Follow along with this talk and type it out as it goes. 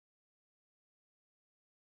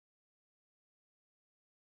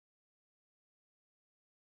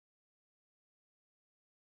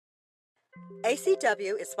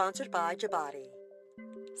ACW is sponsored by Jabati.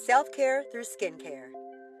 Self-care through skincare.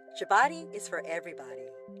 Jabati is for everybody.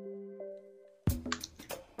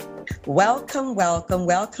 Welcome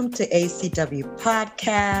to ACW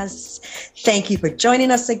Podcasts. Thank you for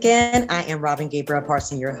joining us again. I am Robin Gabriel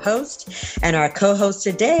Parson, your host, and our co-host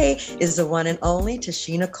today is the one and only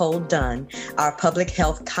Tashina Cole Dunn, our public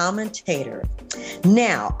health commentator.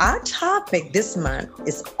 Now, our topic this month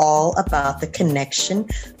is all about the connection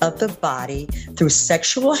of the body through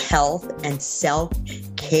sexual health and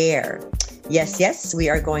self-care. Yes, we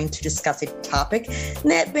are going to discuss a topic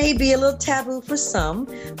that may be a little taboo for some,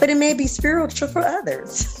 but it may be spiritual for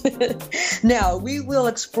others. Now, we will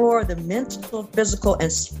explore the mental, physical,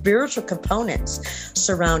 and spiritual components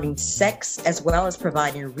surrounding sex, as well as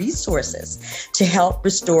providing resources to help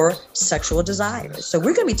restore sexual desires. So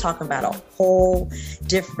we're going to be talking about a whole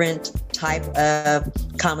different type of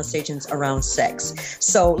conversations around sex.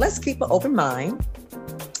 So let's keep an open mind,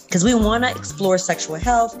 because we want to explore sexual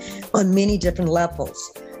health on many different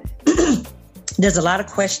levels. There's a lot of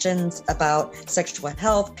questions about sexual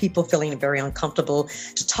health, people feeling very uncomfortable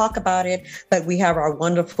to talk about it, but we have our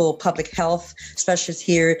wonderful public health specialists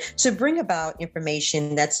here to bring about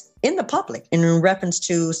information that's in the public in reference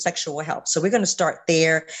to sexual health. So we're going to start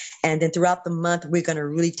there, and then throughout the month, we're going to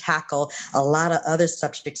really tackle a lot of other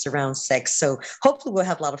subjects around sex. So hopefully we'll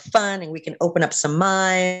have a lot of fun and we can open up some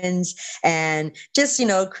minds and just,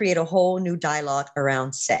 create a whole new dialogue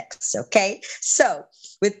around sex. Okay. So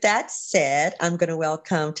with that said, I'm going to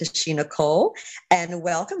welcome Tashina Cole, and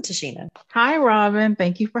welcome, Tashina. Hi, Robin.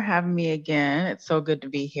 Thank you for having me again. It's so good to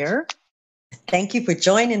be here. Thank you for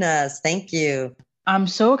joining us. Thank you. I'm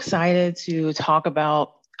so excited to talk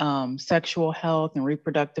about sexual health and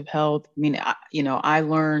reproductive health. I mean, I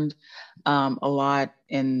learned a lot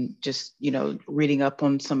in just, reading up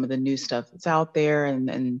on some of the new stuff that's out there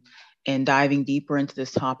and diving deeper into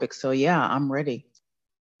this topic. So yeah, I'm ready.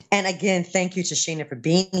 And again, thank you, Tashina, for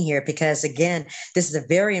being here, because again, this is a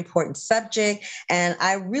very important subject, and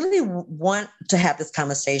I really want to have this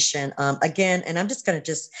conversation again. And I'm just going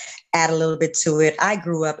to add a little bit to it. I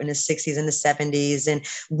grew up in the 60s and the 70s, and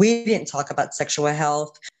we didn't talk about sexual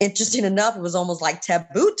health. Interesting enough, it was almost like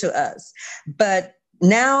taboo to us. But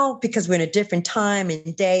now, because we're in a different time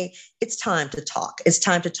and day, it's time to talk. It's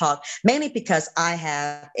time to talk, mainly because I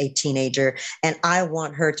have a teenager and I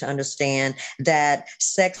want her to understand that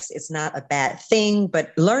sex is not a bad thing,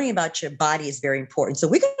 but learning about your body is very important. So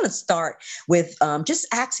we're going to start with just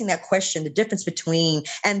asking that question, the difference between,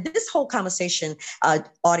 and this whole conversation,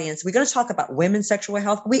 audience, we're going to talk about women's sexual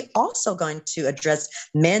health. We're also going to address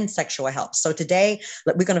men's sexual health. So today,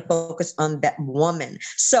 we're going to focus on that woman.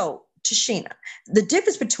 So Tashina, the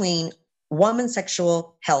difference between women's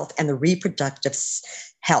sexual health and the reproductive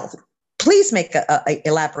health, please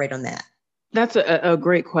elaborate on that. That's a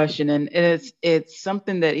great question. And it's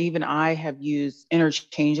something that even I have used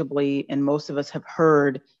interchangeably, and most of us have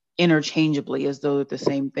heard interchangeably as though they're the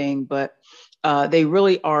same thing, but they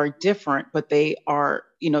really are different, but they are,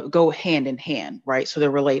 go hand in hand, right? So they're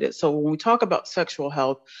related. So when we talk about sexual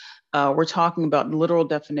health, we're talking about the literal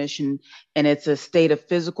definition, and it's a state of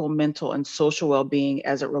physical, mental, and social well-being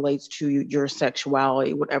as it relates to your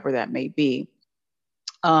sexuality, whatever that may be.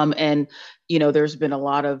 And, there's been a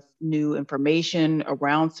lot of new information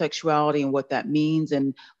around sexuality and what that means.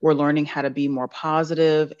 And we're learning how to be more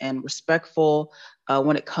positive and respectful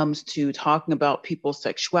when it comes to talking about people's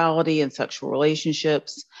sexuality and sexual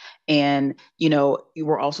relationships. And,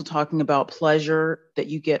 we're also talking about pleasure that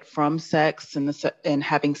you get from sex and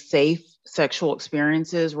having safe sexual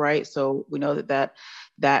experiences, right? So we know that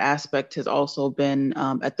aspect has also been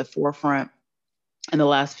at the forefront in the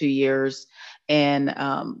last few years. And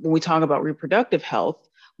when we talk about reproductive health,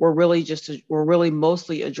 we're really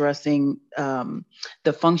mostly addressing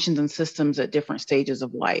the functions and systems at different stages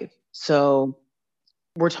of life. So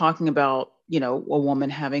we're talking about, a woman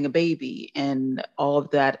having a baby and all of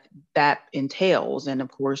that entails. And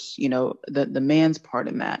of course, the man's part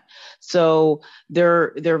in that. So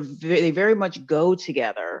they very much go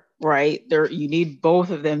together, right? You need both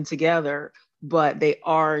of them together, but they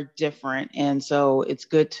are different. And so it's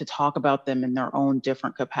good to talk about them in their own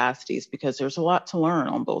different capacities, because there's a lot to learn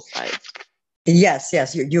on both sides. Yes,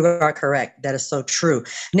 you are correct. That is so true.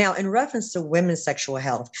 Now, in reference to women's sexual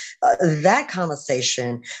health, that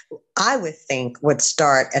conversation, I would think, would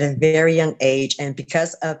start at a very young age. And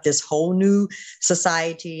because of this whole new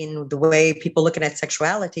society and the way people looking at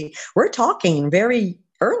sexuality, we're talking very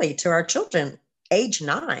early to our children, age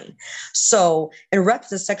 9. So in reference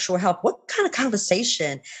to sexual health, what kind of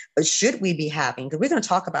conversation should we be having? Because we're going to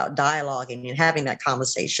talk about dialoguing and having that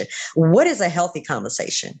conversation. What is a healthy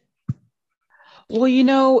conversation?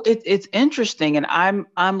 Well, it's interesting, and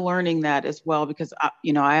I'm learning that as well because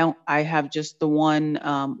I have just the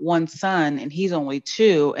one son, and he's only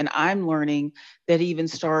two, and I'm learning that even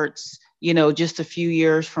starts just a few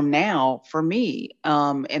years from now for me,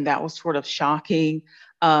 and that was sort of shocking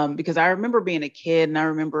because I remember being a kid, and I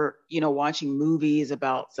remember watching movies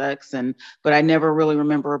about sex, but I never really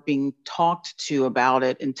remember being talked to about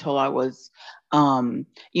it until I was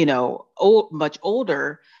much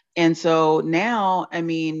older. And so now, I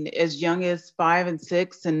mean, as young as 5 and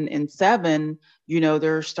 6 and 7,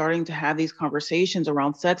 they're starting to have these conversations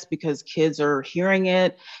around sex because kids are hearing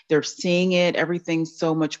it, they're seeing it, everything's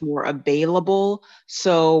so much more available.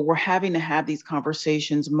 So we're having to have these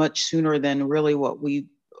conversations much sooner than really what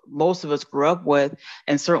most of us grew up with,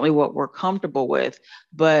 and certainly what we're comfortable with.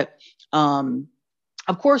 But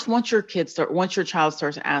of course, once your child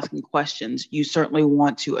starts asking questions, you certainly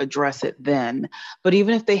want to address it then. But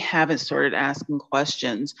even if they haven't started asking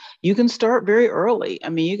questions, you can start very early. I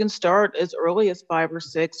mean, you can start as early as 5 or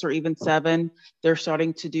 6 or even 7. They're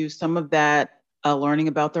starting to do some of that, learning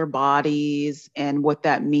about their bodies and what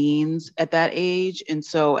that means at that age. And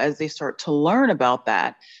so as they start to learn about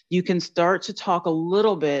that, you can start to talk a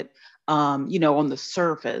little bit on the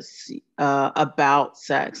surface about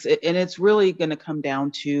sex. And it's really going to come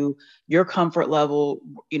down to your comfort level,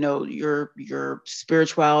 your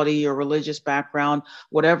spirituality, your religious background,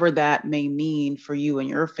 whatever that may mean for you and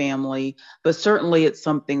your family. But certainly it's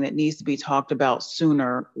something that needs to be talked about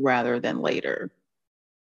sooner rather than later.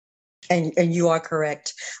 And you are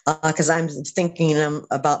correct, because I'm thinking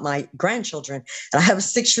about my grandchildren. And I have a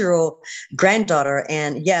 6-year-old granddaughter,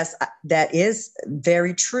 and yes, that is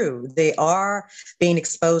very true. They are being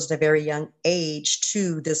exposed at a very young age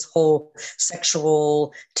to this whole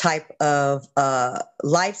sexual type of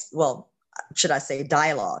life. Well, should I say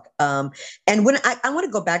dialogue? And when I want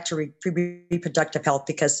to go back to reproductive health,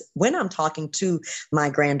 because when I'm talking to my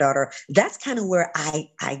granddaughter, that's kind of where I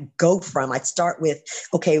go from. I start with,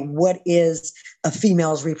 okay, what is a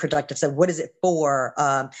female's reproductive system? What is it for?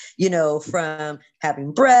 From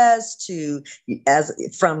having breasts to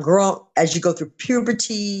as you go through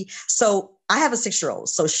puberty. So I have a 6-year-old,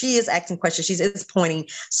 so she is asking questions. She is pointing.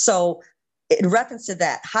 So in reference to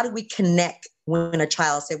that, how do we connect when a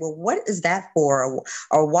child say, well, what is that for?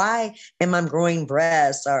 Or why am I growing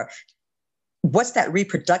breasts? Or what's that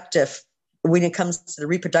reproductive? When it comes to the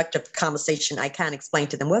reproductive conversation, I can't explain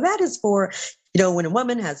to them, well, that is for, when a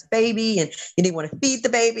woman has a baby and they want to feed the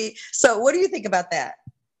baby. So what do you think about that?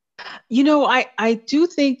 I do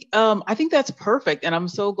think, I think that's perfect. And I'm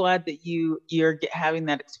so glad that you're having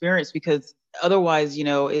that experience, because otherwise, we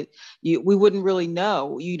wouldn't really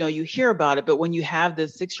know. You hear about it, but when you have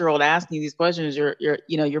this 6-year-old asking you these questions,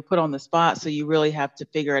 you're put on the spot. So you really have to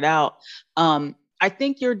figure it out. I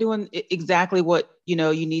think you're doing exactly what you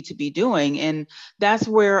need to be doing, and that's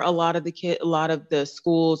where a lot of the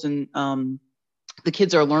schools and the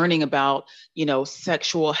kids are learning about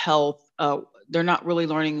sexual health. They're not really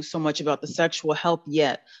learning so much about the sexual health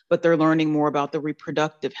yet, but they're learning more about the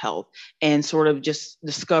reproductive health and sort of just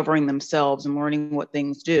discovering themselves and learning what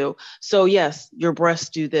things do. So yes, your breasts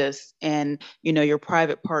do this, and your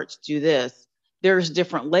private parts do this. There's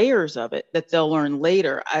different layers of it that they'll learn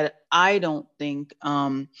later. I don't think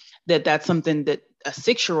that that's something that a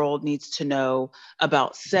 6-year-old needs to know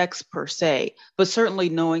about sex per se, but certainly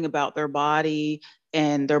knowing about their body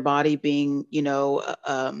and their body being,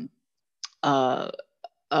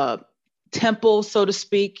 temple, so to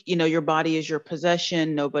speak. Your body is your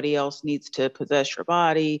possession. Nobody else needs to possess your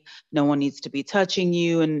body. No one needs to be touching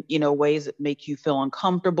you in, ways that make you feel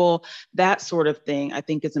uncomfortable. That sort of thing, I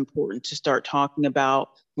think, is important to start talking about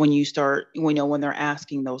when when they're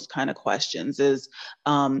asking those kind of questions. Is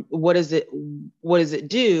what does it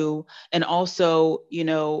do? And also,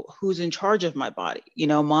 who's in charge of my body?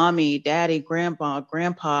 Mommy, daddy, grandpa,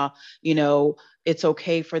 it's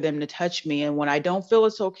okay for them to touch me. And when I don't feel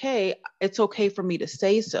it's okay for me to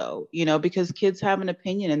say so, because kids have an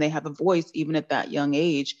opinion and they have a voice even at that young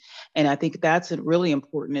age. And I think that's really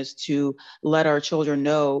important, is to let our children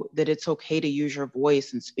know that it's okay to use your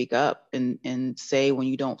voice and speak up and say when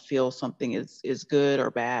you don't feel something is good or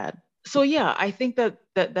bad. So yeah, I think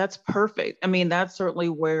that's perfect. I mean, that's certainly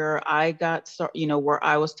where I got started, where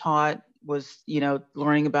I was taught was,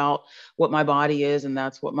 learning about what my body is. And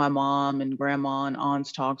that's what my mom and grandma and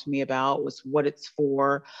aunts talked to me about, was what it's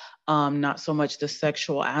for. Not so much the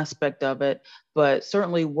sexual aspect of it, but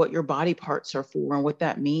certainly what your body parts are for and what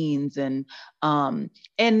that means. And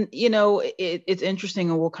it's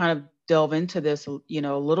interesting, and we'll kind of delve into this, a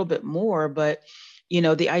little bit more, but,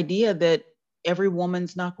 the idea that every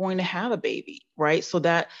woman's not going to have a baby, right? So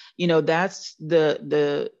that, that's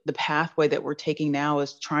the pathway that we're taking now,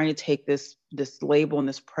 is trying to take this label and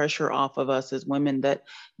this pressure off of us as women, that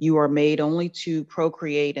you are made only to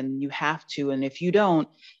procreate and you have to, and if you don't,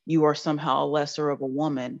 you are somehow lesser of a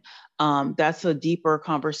woman. That's a deeper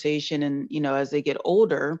conversation. And, as they get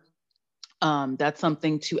older, that's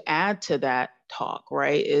something to add to that talk,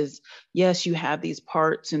 right? Is, yes, you have these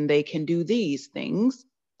parts and they can do these things,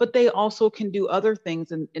 but they also can do other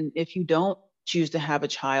things. And if you don't choose to have a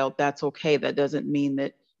child, that's okay. That doesn't mean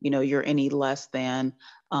that, you're any less than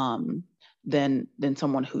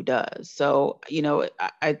someone who does. So,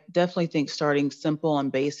 I definitely think starting simple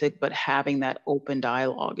and basic, but having that open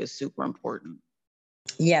dialogue is super important.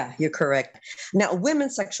 Yeah, you're correct. Now,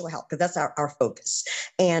 women's sexual health, because that's our focus.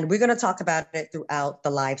 And we're going to talk about it throughout the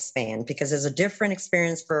lifespan, because there's a different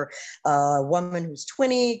experience for a woman who's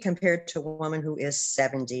 20 compared to a woman who is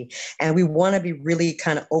 70. And we want to be really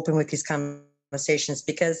kind of open with these conversations,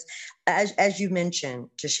 because as you mentioned,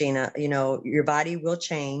 Tashina, your body will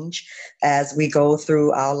change as we go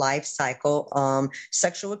through our life cycle.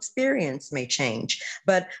 Sexual experience may change,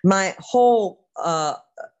 but my whole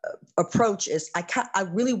approach is I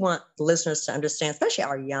really want listeners to understand, especially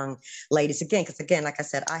our young ladies, because like I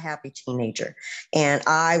said, I have a teenager and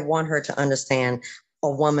I want her to understand a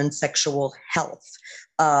woman's sexual health,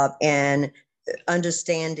 and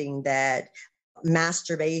understanding that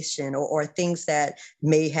masturbation or things that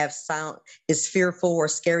may have sound is fearful or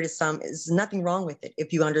scary to some, is nothing wrong with it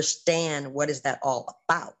if you understand what is that all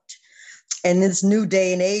about. And this new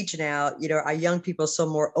day and age now, our young people are so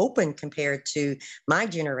more open compared to my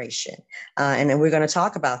generation. And then we're going to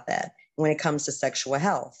talk about that when it comes to sexual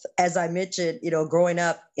health. As I mentioned, growing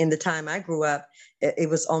up in the time I grew up, it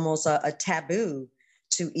was almost a taboo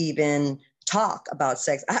to even talk about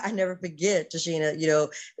sex. I never forget, Tashina,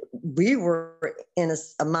 we were in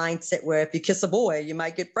a mindset where if you kiss a boy, you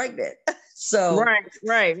might get pregnant. So,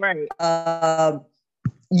 right.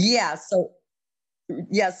 Yeah.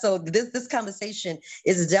 So this conversation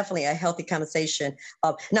is definitely a healthy conversation.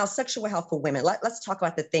 Now, sexual health for women. Let's talk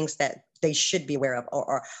about the things that they should be aware of,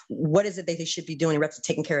 or what is it that they should be doing in regards to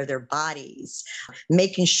taking care of their bodies,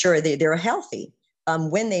 making sure they're healthy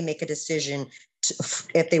when they make a decision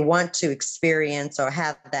if they want to experience or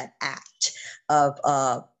have that act of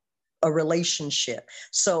a relationship.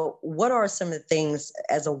 So what are some of the things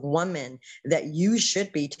as a woman that you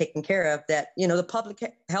should be taking care of that, the public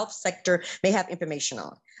health sector may have information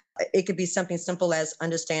on? It could be something simple as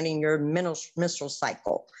understanding your menstrual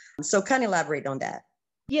cycle. So kind of elaborate on that.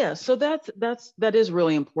 Yeah, so that is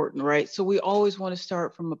really important, right? So we always want to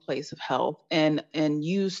start from a place of health, and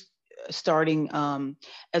use starting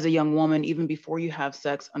as a young woman, even before you have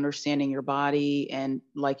sex, understanding your body and,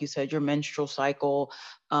 like you said, your menstrual cycle.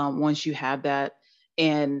 Once you have that,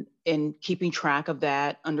 and keeping track of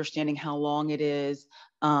that, understanding how long it is,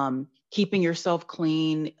 keeping yourself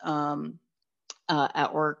clean,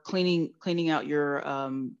 or cleaning out your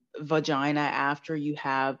vagina after you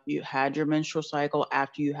had your menstrual cycle,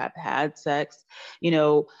 after you have had sex.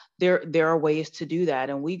 There are ways to do that,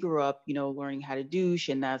 and we grew up learning how to douche,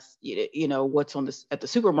 and that's what's on this at the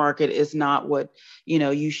supermarket is not what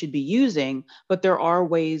you should be using, but there are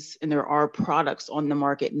ways and there are products on the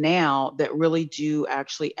market now that really do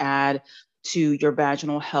actually add to your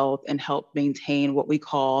vaginal health and help maintain what we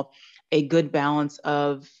call a good balance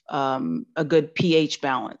of a good pH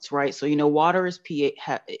balance, right? So, water is pH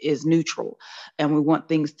is neutral, and we want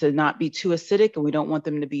things to not be too acidic, and we don't want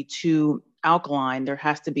them to be too alkaline. There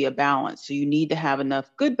has to be a balance. So you need to have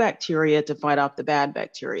enough good bacteria to fight off the bad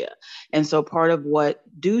bacteria. And so part of what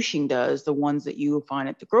douching does, the ones that you will find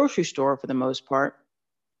at the grocery store for the most part,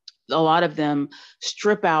 a lot of them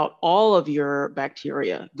strip out all of your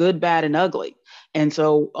bacteria, good, bad, and ugly. And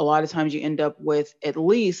so a lot of times you end up with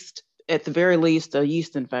at the very least, a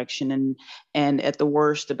yeast infection, and at the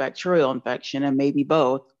worst, a bacterial infection, and maybe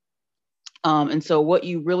both. And so what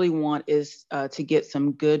you really want is to get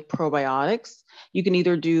some good probiotics. You can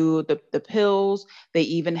either do the pills. They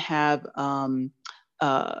even have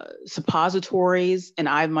suppositories, and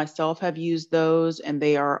I myself have used those, and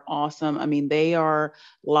they are awesome. I mean, they are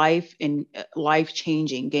life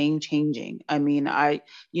changing, game changing. I mean,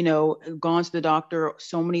 gone to the doctor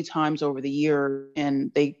so many times over the year,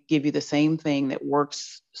 and they give you the same thing that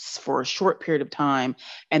works for a short period of time,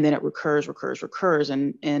 and then it recurs.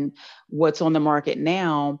 And what's on the market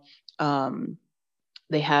now,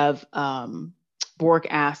 they have boric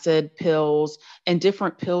acid pills and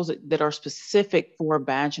different pills that are specific for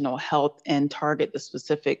vaginal health and target the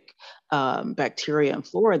specific bacteria and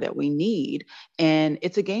flora that we need. And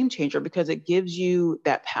it's a game changer because it gives you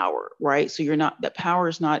that power, right? So that power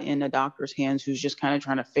is not in a doctor's hands who's just kind of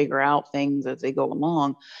trying to figure out things as they go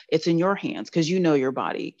along. It's in your hands because you know your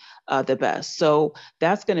body the best. So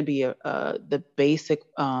that's going to be the basic,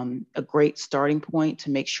 a great starting point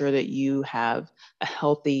to make sure that you have a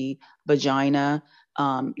healthy vagina.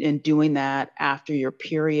 And doing that after your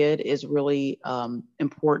period is really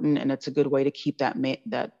important, and it's a good way to keep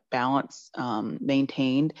that balance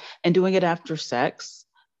maintained. And doing it after sex,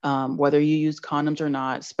 whether you use condoms or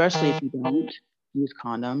not, especially if you don't use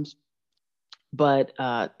condoms. But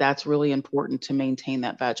that's really important to maintain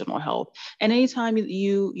that vaginal health. And anytime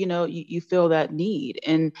you feel that need,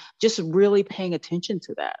 and just really paying attention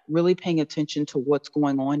to that, really paying attention to what's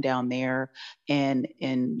going on down there, and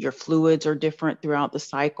your fluids are different throughout the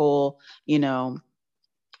cycle, and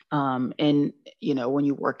when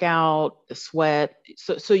you work out, the sweat,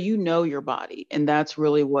 so your body, and that's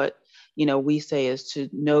really what we say is to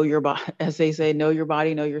know your body. As they say, know your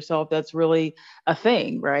body, know yourself. That's really a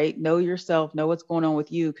thing, right? Know yourself, know what's going on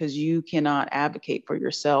with you, because you cannot advocate for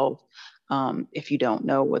yourself if you don't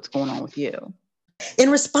know what's going on with you.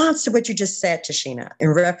 In response to what you just said, Tashina, in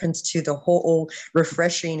reference to the whole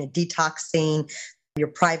refreshing and detoxing your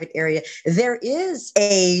private area, there is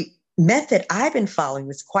a method I've been following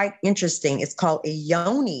that's quite interesting. It's called a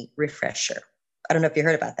yoni refresher. I don't know if you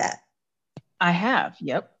heard about that. I have.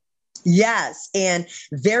 Yep. Yes, and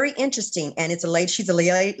very interesting. And it's a lady. She's a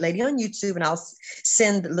lady on YouTube, and I'll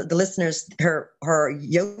send the listeners her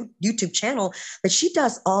YouTube channel. But she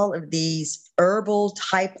does all of these herbal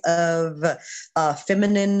type of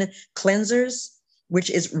feminine cleansers, which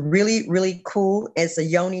is really, really cool. It's a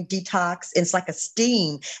yoni detox. It's like a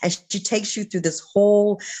steam. And she takes you through this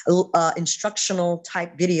whole instructional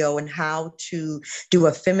type video on how to do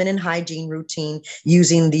a feminine hygiene routine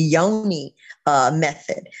using the yoni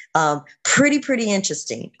method. Pretty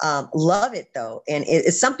interesting. Love it though. And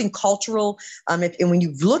it's something cultural. And when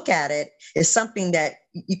you look at it, it's something that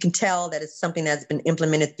you can tell that it's something that's been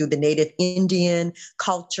implemented through the native Indian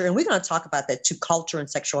culture. And we're going to talk about that too, culture and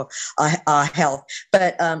sexual health.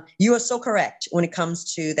 But you are so correct when it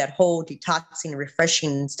comes to that whole detoxing,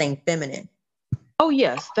 refreshing, and staying feminine. Oh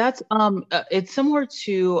yes, that's it's similar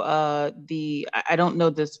to I don't know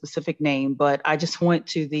the specific name, but I just went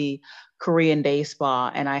to the Korean day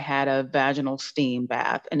spa and I had a vaginal steam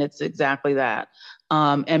bath, and it's exactly that.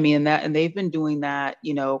 And they've been doing that,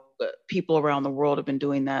 people around the world have been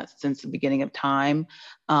doing that since the beginning of time.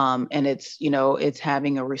 And it's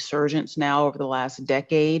having a resurgence now over the last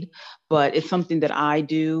decade, but it's something that I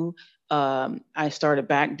do. I started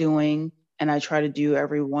back doing, and I try to do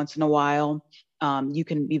every once in a while. You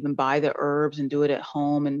can even buy the herbs and do it at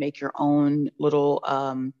home and make your own little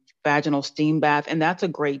vaginal steam bath. And that's a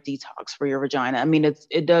great detox for your vagina. I mean,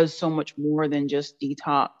 it does so much more than just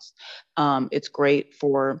detox. It's great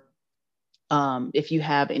for if you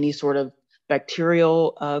have any sort of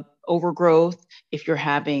bacterial overgrowth, if you're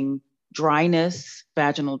having dryness,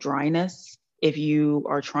 vaginal dryness, if you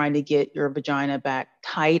are trying to get your vagina back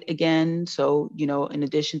tight again. So, in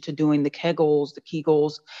addition to doing the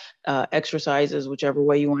Kegels exercises, whichever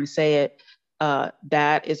way you want to say it,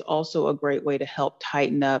 that is also a great way to help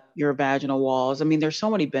tighten up your vaginal walls. I mean, there's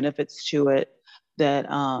so many benefits to it that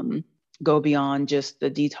go beyond just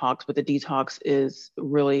the detox, but the detox is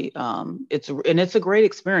really, it's a great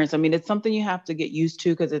experience. I mean, it's something you have to get used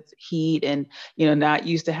to because it's heat, and, not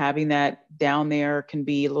used to having that down there can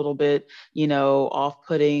be a little bit,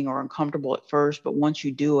 off-putting or uncomfortable at first. But once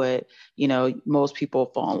you do it, most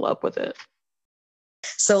people fall in love with it.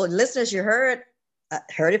 So listeners, you heard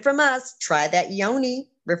it from us. Try that yoni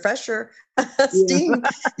refresher steam.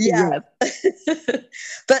 Yeah.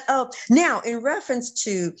 But now in reference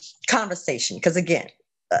to conversation, because again,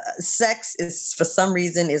 sex is, for some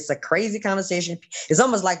reason, is a crazy conversation. It's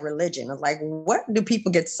almost like religion. It's like, what do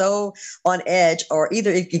people get so on edge? Or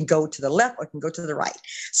either it can go to the left or it can go to the right.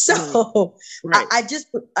 So right. I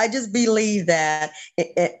just believe that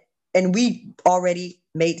and we already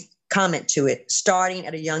made comment to it, starting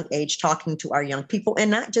at a young age, talking to our young people, and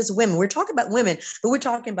not just women. We're talking about women, but we're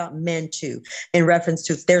talking about men too, in reference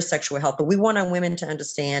to their sexual health. But we want our women to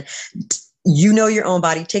understand, your own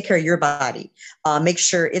body, take care of your body, make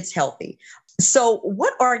sure it's healthy. So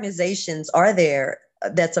what organizations are there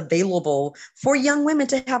that's available for young women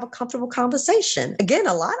to have a comfortable conversation? Again,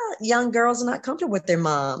 a lot of young girls are not comfortable with their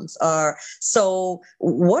moms. So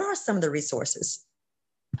what are some of the resources?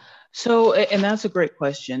 So, and that's a great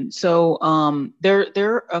question. So there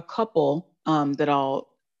are a couple that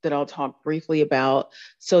I'll talk briefly about.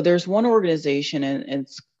 So there's one organization, and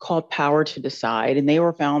it's called Power to Decide, and they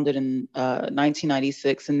were founded in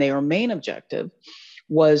 1996, and their main objective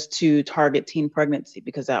was to target teen pregnancy,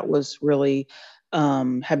 because that was really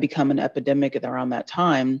had become an epidemic around that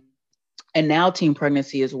time. And now teen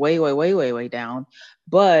pregnancy is way, way, way, way, way down.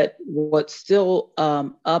 But what's still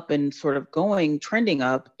up and sort of trending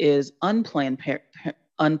up is unplanned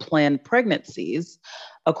pregnancies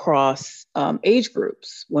across age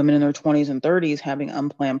groups, women in their 20s and 30s having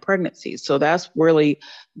unplanned pregnancies. So that's really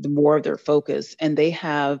the more of their focus. And they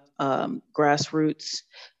have grassroots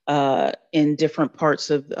in different parts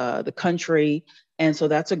of the country. And so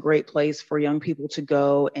that's a great place for young people to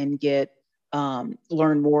go and get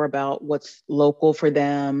learn more about what's local for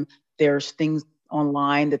them. There's things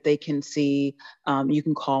online that they can see. You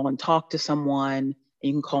can call and talk to someone.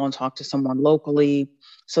 You can call and talk to someone locally.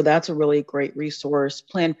 So that's a really great resource.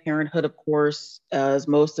 Planned Parenthood, of course, as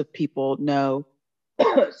most of people know,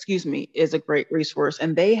 excuse me, is a great resource.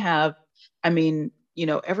 And they have, I mean, you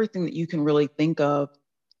know, everything that you can really think of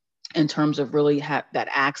in terms of really have that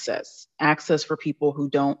access for people who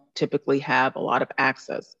don't typically have a lot of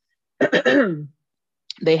access.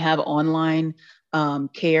 They have online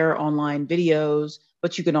care, online videos,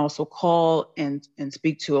 but you can also call and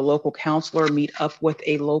speak to a local counselor, meet up with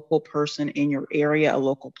a local person in your area, a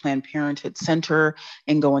local Planned Parenthood center,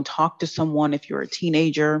 and go and talk to someone if you're a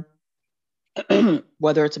teenager,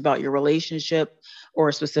 whether it's about your relationship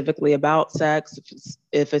or specifically about sex,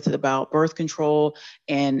 if it's about birth control,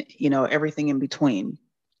 and, you know, everything in between.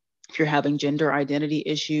 If you're having gender identity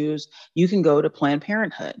issues, you can go to Planned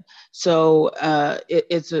Parenthood. So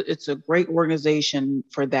it's a great organization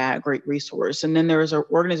for that, great resource. And then there's an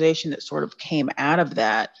organization that sort of came out of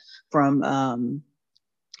that from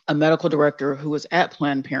a medical director who was at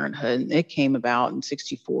Planned Parenthood. And it came about in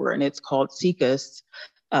 '64, and it's called SECUS,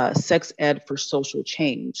 Sex Ed for Social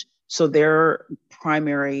Change. So their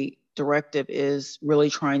primary directive is really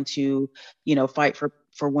trying to, you know, fight for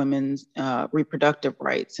women's reproductive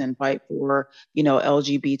rights and fight for, you know,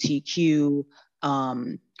 LGBTQ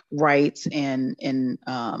rights and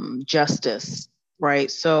justice, right?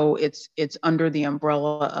 So it's under the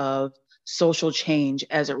umbrella of social change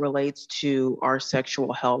as it relates to our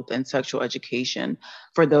sexual health and sexual education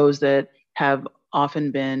for those that have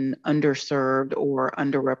often been underserved or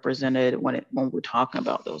underrepresented when we're talking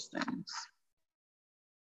about those things.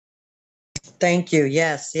 Thank you.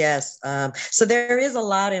 Yes, yes. So there is a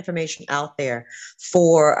lot of information out there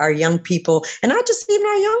for our young people, and not just even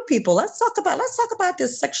our young people. Let's talk about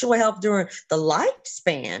this sexual health during the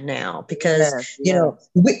lifespan now, because you know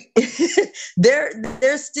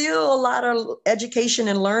there's still a lot of education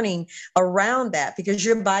and learning around that, because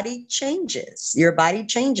your body changes. Your body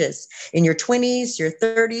changes in your 20s, your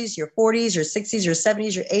 30s, your 40s, your 60s, your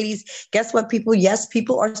 70s, your 80s. Guess what, people? Yes,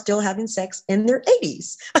 people are still having sex in their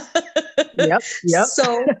 80s. Yep.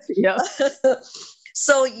 So, yep.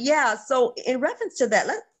 So in reference to that,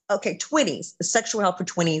 20s, sexual health for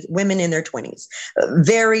 20s, women in their 20s,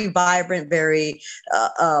 very vibrant, very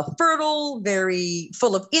fertile, very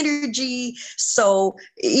full of energy. So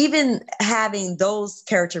even having those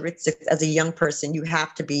characteristics as a young person, you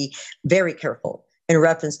have to be very careful in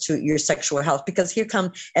reference to your sexual health, because here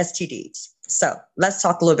come STDs. So let's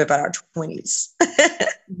talk a little bit about our 20s.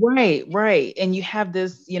 Right. And you have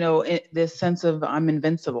this, you know, this sense of I'm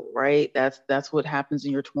invincible, right? That's what happens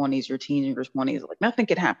in your 20s, your teens and your 20s. Like nothing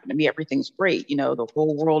can happen to me. Everything's great. You know, the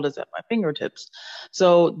whole world is at my fingertips.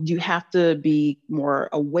 So you have to be more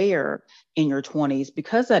aware in your 20s,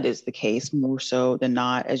 because that is the case more so than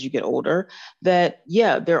not as you get older, that,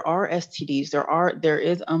 yeah, there are STDs, there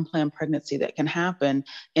is unplanned pregnancy that can happen.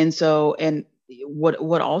 And so, and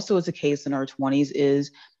what also is the case in our 20s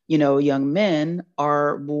is, you know, young men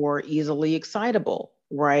are more easily excitable,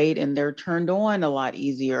 right? And they're turned on a lot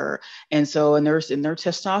easier. And so, and their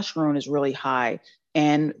testosterone is really high.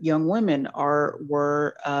 And young women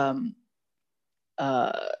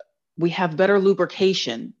we have better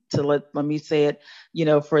lubrication, to let me say it, you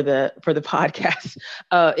know, for the podcast.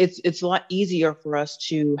 It's a lot easier for us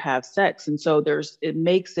to have sex. And so it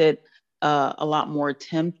makes it a lot more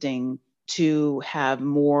tempting to have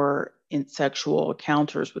more in sexual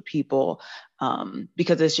encounters with people,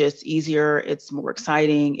 because it's just easier, it's more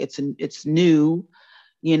exciting, it's new,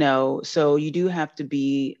 you know. So you do have to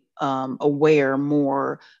be aware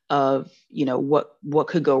more of, you know, what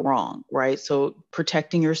could go wrong, right? So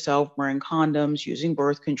protecting yourself, wearing condoms, using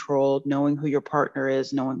birth control, knowing who your partner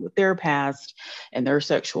is, knowing what their past and their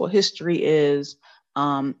sexual history is,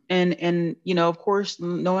 And of course,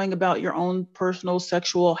 knowing about your own personal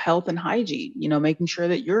sexual health and hygiene, making sure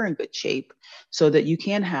that you're in good shape so that you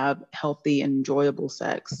can have healthy and enjoyable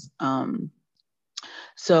sex.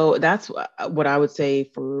 So that's what I would say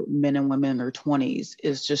for men and women in their 20s,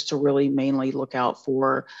 is just to really mainly look out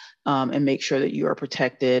for and make sure that you are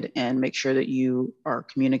protected, and make sure that you are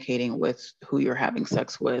communicating with who you're having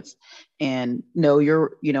sex with, and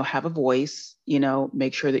have a voice,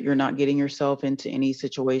 make sure that you're not getting yourself into any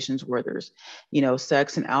situations where there's,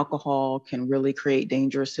 sex and alcohol can really create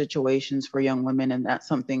dangerous situations for young women. And that's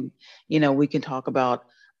something, we can talk about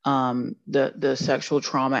the sexual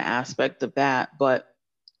trauma aspect of that, but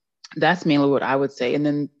that's mainly what I would say. And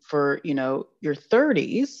then for, your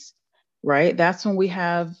 30s, right? That's when we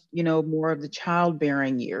have, more of the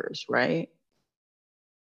childbearing years, right?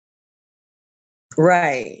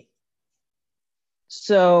 Right.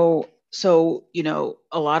 So,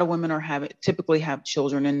 a lot of women typically have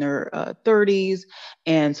children in their 30s.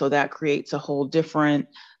 And so that creates a whole different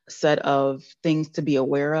set of things to be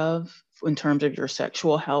aware of in terms of your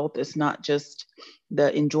sexual health. It's not just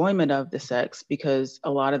the enjoyment of the sex, because a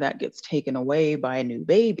lot of that gets taken away by a new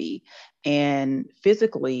baby. And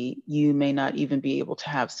physically, you may not even be able to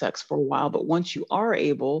have sex for a while. But once you are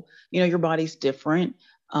able, your body's different.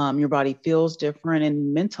 Your body feels different,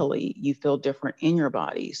 and mentally you feel different in your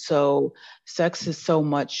body. So sex is so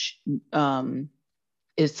much,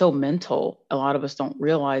 is so mental. A lot of us don't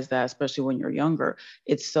realize that, especially when you're younger.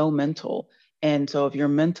 It's so mental. And so if you're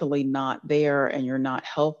mentally not there and you're not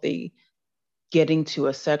healthy, getting to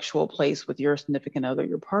a sexual place with your significant other,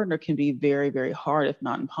 your partner, can be very, very hard, if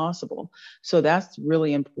not impossible. So that's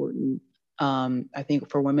really important. I think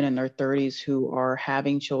for women in their 30s who are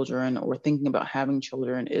having children or thinking about having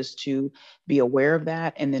children, is to be aware of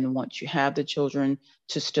that. And then once you have the children,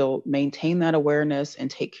 to still maintain that awareness and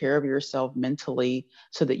take care of yourself mentally,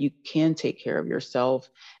 so that you can take care of yourself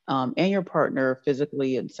and your partner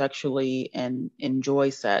physically and sexually, and enjoy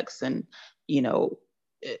sex. And,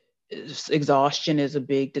 exhaustion is a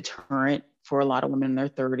big deterrent for a lot of women in their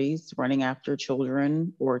 30s, running after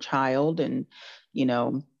children or a child, and,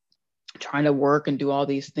 trying to work and do all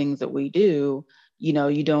these things that we do.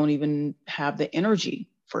 You don't even have the energy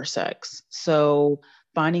for sex. So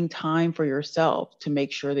finding time for yourself to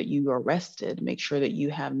make sure that you are rested, make sure that you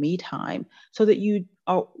have me time, so that you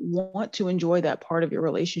want to enjoy that part of your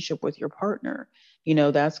relationship with your partner.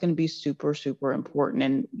 That's going to be super, super important.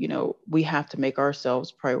 And, we have to make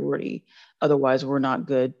ourselves priority. Otherwise, we're not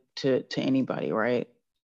good to anybody, right?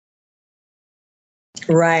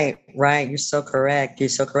 Right, right. You're so correct. You're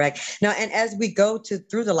so correct. Now, and as we go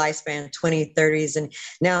through the lifespan, 20, 30s, and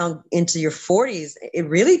now into your 40s, it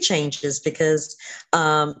really changes because,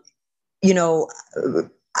 you know,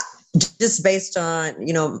 just based on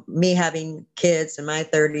me having kids in my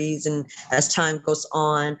 30s, and as time goes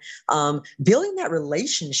on, building that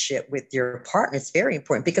relationship with your partner is very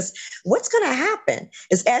important, because what's going to happen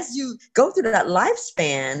is, as you go through that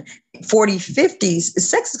lifespan, 40, 50s,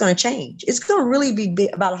 sex is going to change. It's going to really be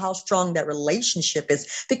about how strong that relationship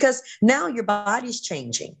is, because now your body's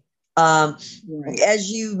changing. Right. As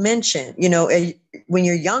you mentioned, when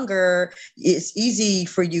you're younger, it's easy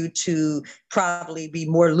for you to probably be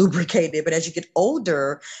more lubricated, but as you get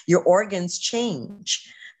older, your organs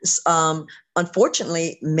change.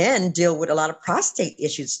 Unfortunately, men deal with a lot of prostate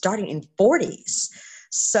issues starting in 40s.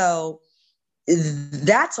 So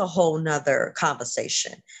that's a whole nother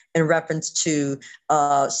conversation in reference to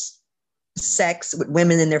sex with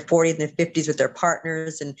women in their 40s and their 50s with their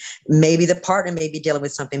partners, and maybe the partner may be dealing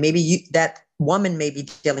with something, maybe that woman may be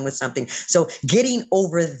dealing with something. So getting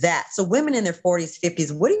over that. So women in their 40s,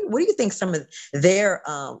 50s, what do you think some of their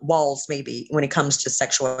walls may be when it comes to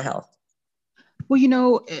sexual health?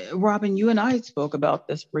 Well, Robin, you and I spoke about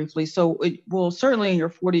this briefly. So, certainly in your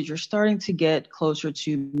 40s, you're starting to get closer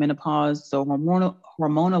to menopause. So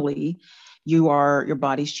hormonally, your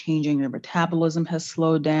body's changing, your metabolism has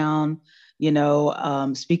slowed down.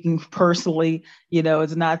 Speaking personally,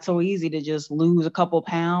 it's not so easy to just lose a couple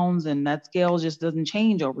pounds, and that scale just doesn't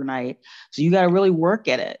change overnight. So you got to really work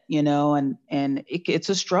at it, and it's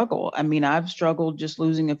a struggle. I mean, I've struggled just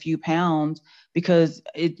losing a few pounds because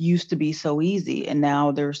it used to be so easy, and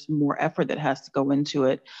now there's more effort that has to go into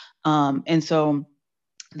it. And so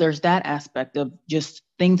there's that aspect of just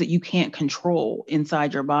things that you can't control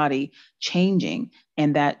inside your body changing.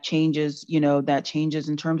 And that changes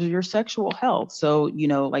in terms of your sexual health. So,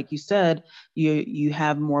 like you said, you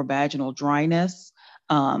have more vaginal dryness.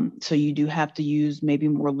 So you do have to use maybe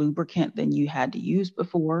more lubricant than you had to use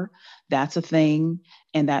before. That's a thing.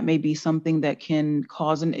 And that may be something that can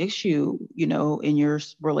cause an issue, in your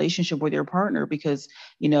relationship with your partner, because,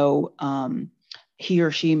 he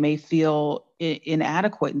or she may feel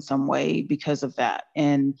inadequate in some way because of that.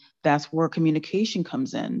 And that's where communication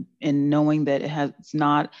comes in, and knowing that it's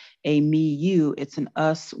not a me, you, it's an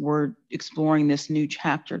us. We're exploring this new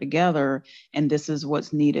chapter together, and this is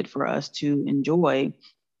what's needed for us to enjoy.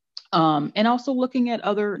 And also looking at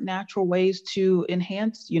other natural ways to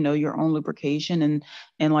enhance, your own lubrication.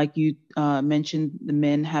 And like you mentioned, the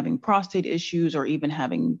men having prostate issues or even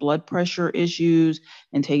having blood pressure issues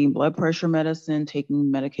and taking blood pressure medicine, taking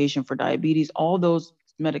medication for diabetes, all those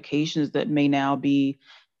medications that may now be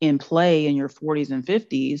in play in your 40s and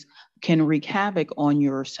 50s can wreak havoc on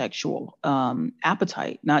your sexual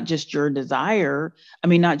appetite, not just your desire.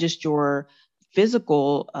 Not just your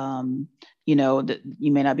physical, that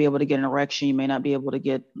you may not be able to get an erection, you may not be able to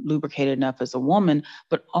get lubricated enough as a woman,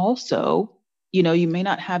 but also, you may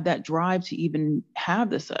not have that drive to even have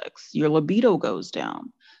the sex. Your libido goes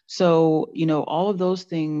down. So, all of those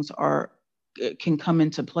things can come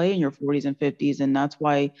into play in your 40s and 50s. And that's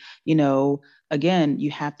why, again,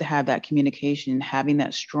 you have to have that communication, having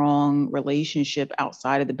that strong relationship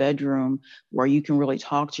outside of the bedroom where you can really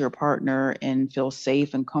talk to your partner and feel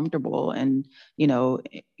safe and comfortable, and,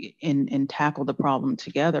 and tackle the problem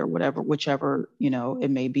together, whichever,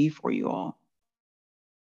 it may be for you all.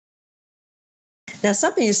 Now,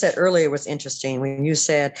 something you said earlier was interesting when you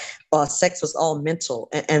said sex was all mental.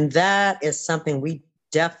 And that is something we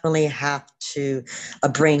definitely have to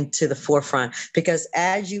bring to the forefront, because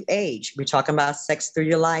as you age, we're talking about sex through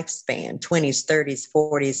your lifespan, 20s, 30s,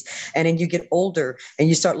 40s, and then you get older and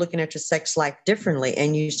you start looking at your sex life differently,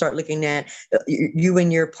 and you start looking at you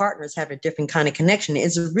and your partners have a different kind of connection.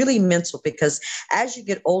 It's really mental, because as you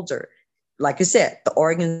get older, like you said, the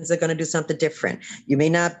organs are going to do something different. You may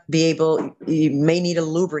need a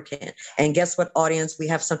lubricant. And guess what, audience? We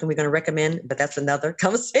have something we're going to recommend, but that's another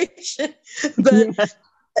conversation. But,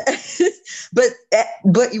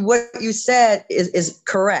 but what you said is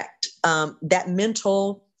correct. That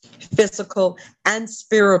mental, physical, and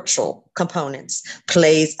spiritual components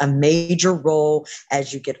plays a major role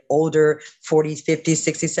as you get older, 40s, 50s,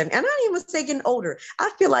 60s, 70s. And I don't even say getting older.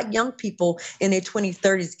 I feel like young people in their 20s,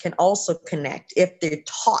 30s can also connect if they're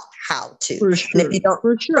taught how to. For sure. And if you don't,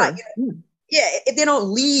 for sure. Right, yeah, if they don't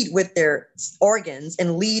lead with their organs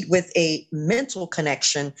and lead with a mental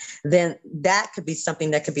connection, then that could be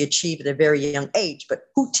something that could be achieved at a very young age. But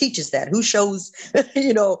who teaches that? Who shows,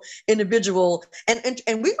 individual? And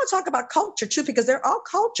we're going to talk about culture too, because there are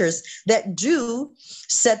cultures that do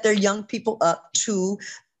set their young people up to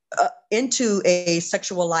into a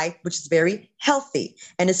sexual life, which is very healthy.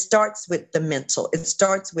 And it starts with the mental. It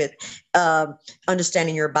starts with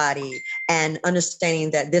understanding your body and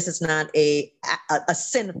understanding that this is not a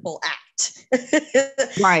sinful act.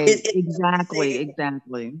 Right. Exactly.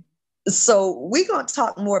 So we're going to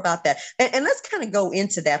talk more about that. And let's kind of go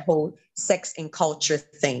into that whole sex and culture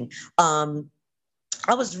thing.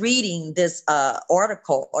 I was reading this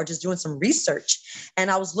article or just doing some research,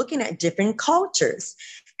 and I was looking at different cultures.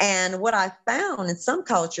 And what I found in some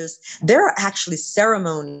cultures, there are actually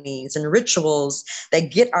ceremonies and rituals that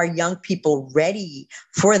get our young people ready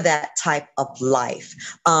for that type of life.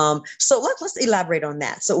 So let's elaborate on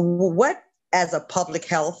that. So what, as a public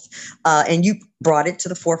health, and you brought it to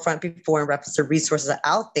the forefront before in reference to resources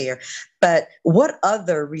out there, but what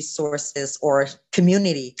other resources or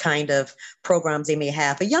community kind of programs they may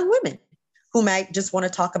have for young women who might just want to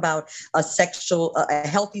talk about a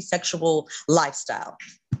healthy sexual lifestyle?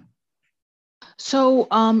 So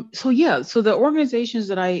the organizations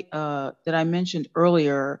that I mentioned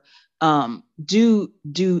earlier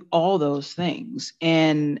do all those things,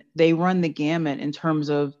 and they run the gamut in terms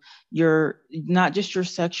of not just your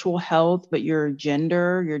sexual health, but your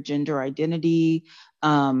gender identity.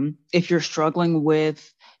 If you're struggling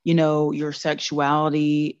with, your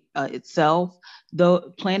sexuality itself, the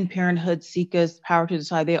Planned Parenthood, SICA's, Power to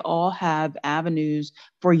Decide, they all have avenues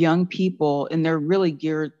for young people, and they're really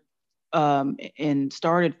geared and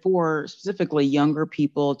started for specifically younger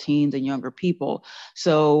people, teens and younger people.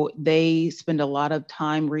 So they spend a lot of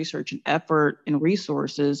time, research, and effort and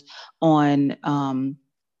resources on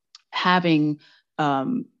having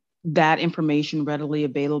that information readily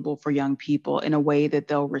available for young people in a way that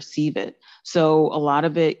they'll receive it. So a lot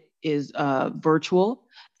of it is virtual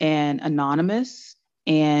and anonymous,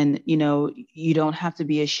 And, you don't have to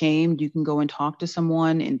be ashamed. You can go and talk to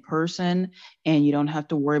someone in person, and you don't have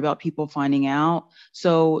to worry about people finding out.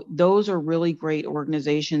 So those are really great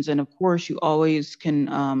organizations. And of course, you always can,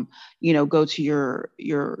 go to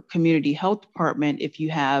your community health department if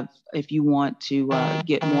you want to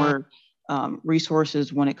get more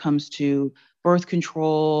resources when it comes to birth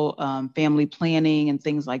control, family planning, and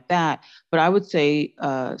things like that. But I would say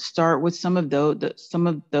start with some of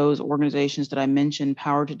those organizations that I mentioned: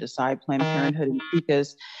 Power to Decide, Planned Parenthood, and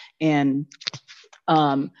PCOS, and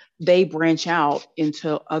they branch out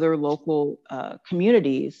into other local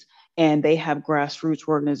communities, and they have grassroots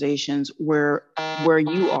organizations where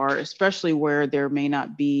you are, especially where there may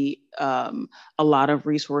not be a lot of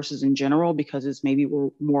resources in general because it's maybe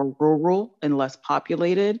more rural and less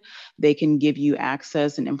populated. They can give you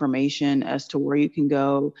access and information as to where you can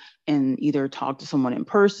go and either talk to someone in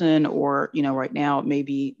person, or right now it may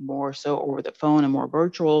be more so over the phone and more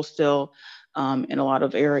virtual still in a lot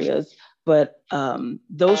of areas. But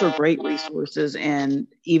those are great resources. And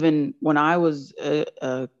even when I was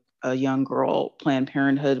a young girl, Planned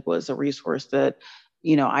Parenthood was a resource that,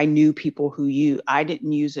 I knew people I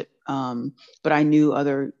didn't use it, but I knew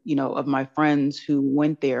other, of my friends who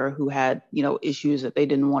went there who had, issues that they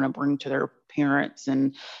didn't want to bring to their parents,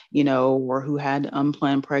 and, or who had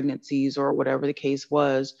unplanned pregnancies or whatever the case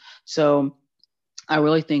was. So I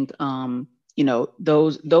really think,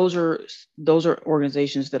 those are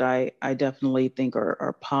organizations that I definitely think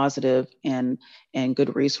are positive and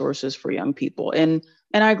good resources for young people. And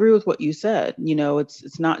I agree with what you said.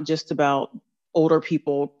 It's not just about older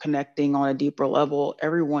people connecting on a deeper level.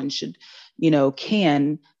 Everyone should,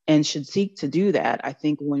 can and should seek to do that. I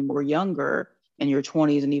think when we're younger, in your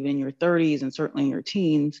 20s and even in your 30s and certainly in your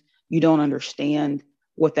teens, you don't understand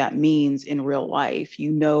what that means in real life.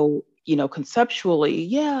 Conceptually,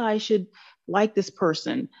 yeah, I should like this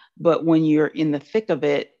person. But when you're in the thick of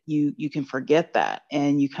it, you can forget that,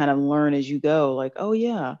 and you kind of learn as you go, like, oh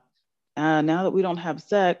yeah, now that we don't have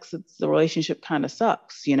sex, the relationship kind of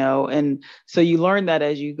sucks, and so you learn that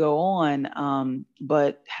as you go on.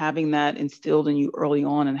 But having that instilled in you early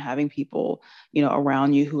on, and having people,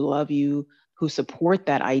 around you who love you, who support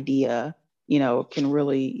that idea, can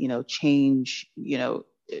really, change,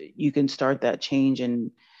 you can start that change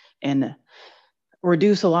and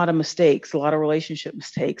reduce a lot of relationship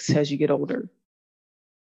mistakes as you get older.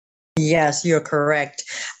 Yes, you're correct.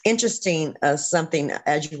 Interesting. Something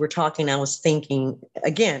as you were talking, I was thinking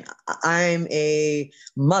again, I'm a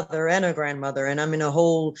mother and a grandmother, and I'm in a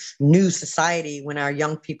whole new society when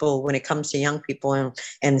it comes to young people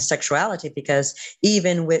and sexuality, because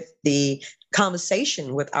even with the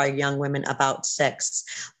conversation with our young women about sex,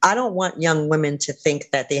 I don't want young women to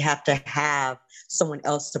think that they have to have someone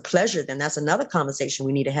else to pleasure them. That's another conversation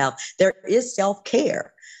we need to have. There is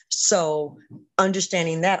self-care. So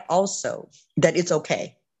understanding that also, that it's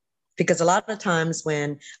okay. Because a lot of times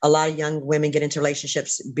when a lot of young women get into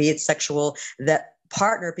relationships, be it sexual, that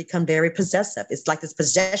partner become very possessive. It's like this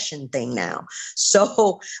possession thing now.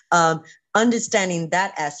 So understanding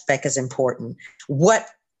that aspect is important. What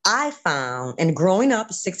I found, and growing up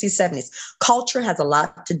 60s, 70s, culture has a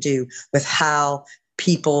lot to do with how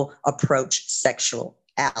people approach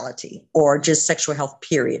sexuality or just sexual health,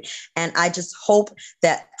 period. And I just hope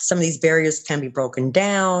that some of these barriers can be broken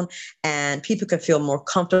down and people can feel more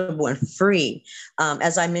comfortable and free.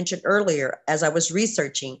 As I mentioned earlier, as I was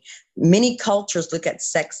researching, many cultures look at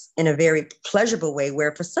sex in a very pleasurable way,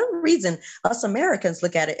 where for some reason us Americans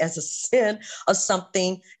look at it as a sin or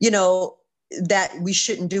something, that we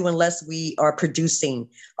shouldn't do unless we are producing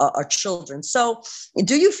our children. So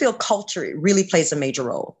do you feel culture really plays a major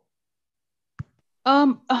role?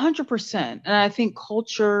 100%. And I think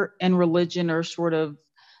culture and religion are sort of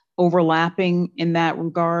overlapping in that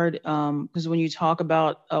regard. Because when you talk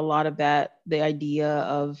about a lot of that, the idea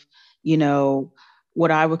of, what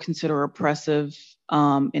I would consider oppressive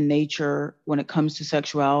in nature when it comes to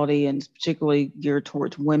sexuality, and particularly geared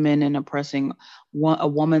towards women and oppressing a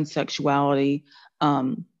woman's sexuality.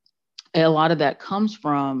 A lot of that comes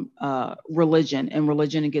from religion, and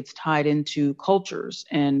religion gets tied into cultures.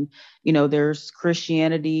 And, there's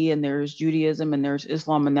Christianity and there's Judaism and there's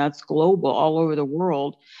Islam, and that's global all over the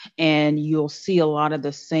world. And you'll see a lot of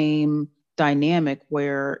the same dynamic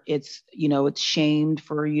where it's shamed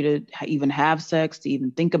for you to even have sex, to even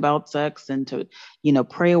think about sex, and to,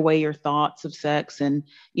 pray away your thoughts of sex. And,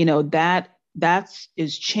 that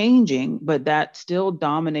is changing, but that still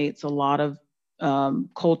dominates a lot of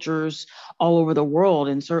cultures all over the world.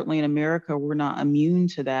 And certainly in America, we're not immune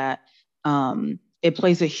to that. It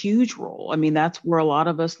plays a huge role. I mean, that's where a lot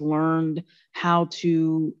of us learned how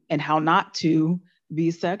to and how not to, be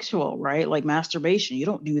sexual, right? Like masturbation. You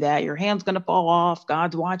don't do that. Your hand's going to fall off.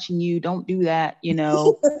 God's watching you. Don't do that,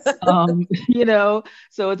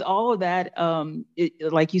 so it's all of that.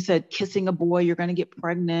 Like you said, kissing a boy, you're going to get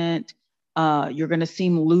pregnant. You're going to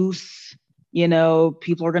seem loose.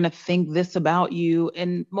 People are going to think this about you.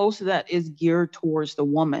 And most of that is geared towards the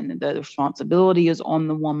woman. The responsibility is on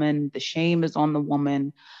the woman. The shame is on the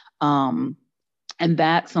woman. And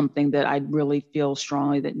that's something that I really feel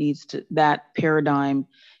strongly that paradigm,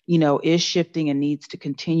 is shifting and needs to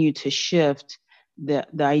continue to shift the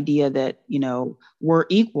idea that, we're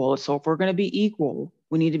equal. So if we're going to be equal,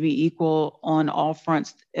 we need to be equal on all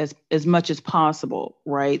fronts as much as possible,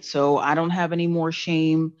 right? So I don't have any more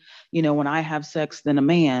shame, when I have sex than a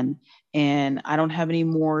man, and I don't have any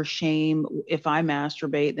more shame if I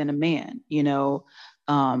masturbate than a man,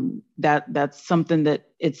 that's something that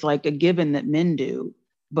it's like a given that men do.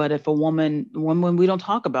 But if a woman, we don't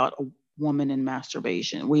talk about a woman in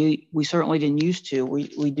masturbation. We certainly didn't used to.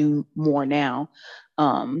 We do more now.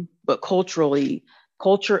 But culturally,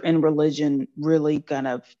 culture and religion really kind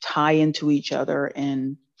of tie into each other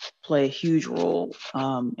and play a huge role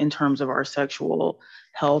in terms of our sexual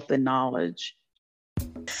health and knowledge.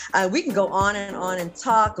 We can go on and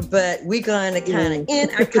talk, but we're going to kind of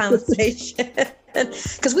end our conversation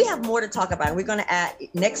because we have more to talk about. We're going to add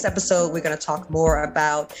next episode. We're going to talk more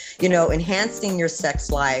about, enhancing your sex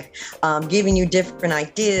life, giving you different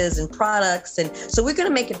ideas and products. And so we're going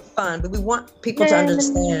to make it fun, but we want people to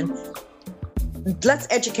understand. Let's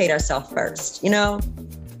educate ourselves first,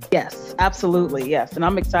 Yes, absolutely. Yes. And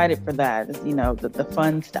I'm excited for that, the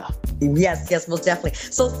fun stuff. Yes, most definitely.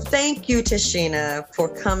 So thank you, Tashina, for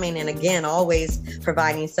coming and again, always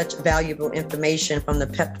providing such valuable information from the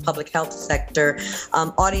public health sector.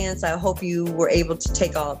 Audience, I hope you were able to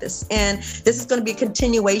take all of this. And this is going to be a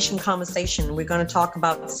continuation conversation. We're going to talk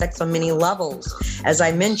about sex on many levels. As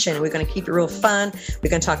I mentioned, we're going to keep it real fun. We're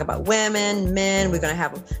going to talk about women, men. We're going to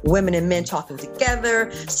have women and men talking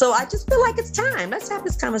together. So I just feel like it's time. Let's have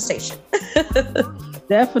this conversation.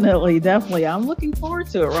 Definitely. I'm looking forward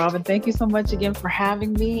to it, Robin. Thank you so much again for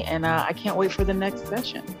having me, and I can't wait for the next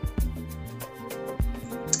session.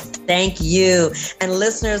 Thank you. And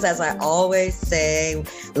listeners, as I always say,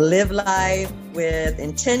 live life with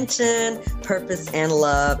intention, purpose, and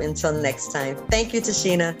love. Until next time. Thank you,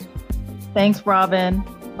 Tashina. Thanks, Robin.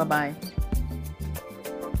 Bye-bye.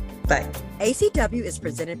 Bye. ACW is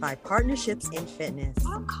presented by Partnerships in Fitness,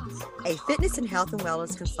 a fitness and health and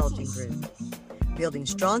wellness consulting group, building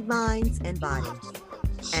strong minds and bodies,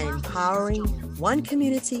 and empowering one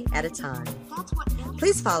community at a time.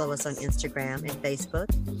 Please follow us on Instagram and Facebook,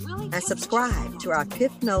 and subscribe to our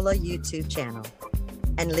Pif Nola YouTube channel,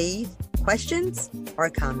 and leave questions or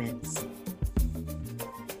comments.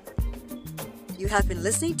 You have been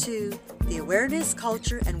listening to the Awareness,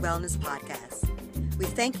 Culture, and Wellness Podcast. We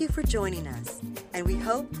thank you for joining us, and we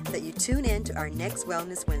hope that you tune in to our next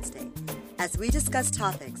Wellness Wednesday as we discuss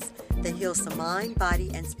topics that heal the mind, body,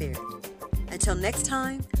 and spirit. Until next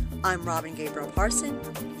time, I'm Robin Gabriel Parson,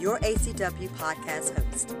 your ACW podcast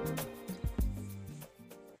host.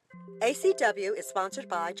 ACW is sponsored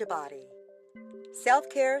by Jabati.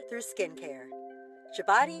 Self-care through skincare.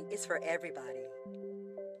 Jabati is for everybody.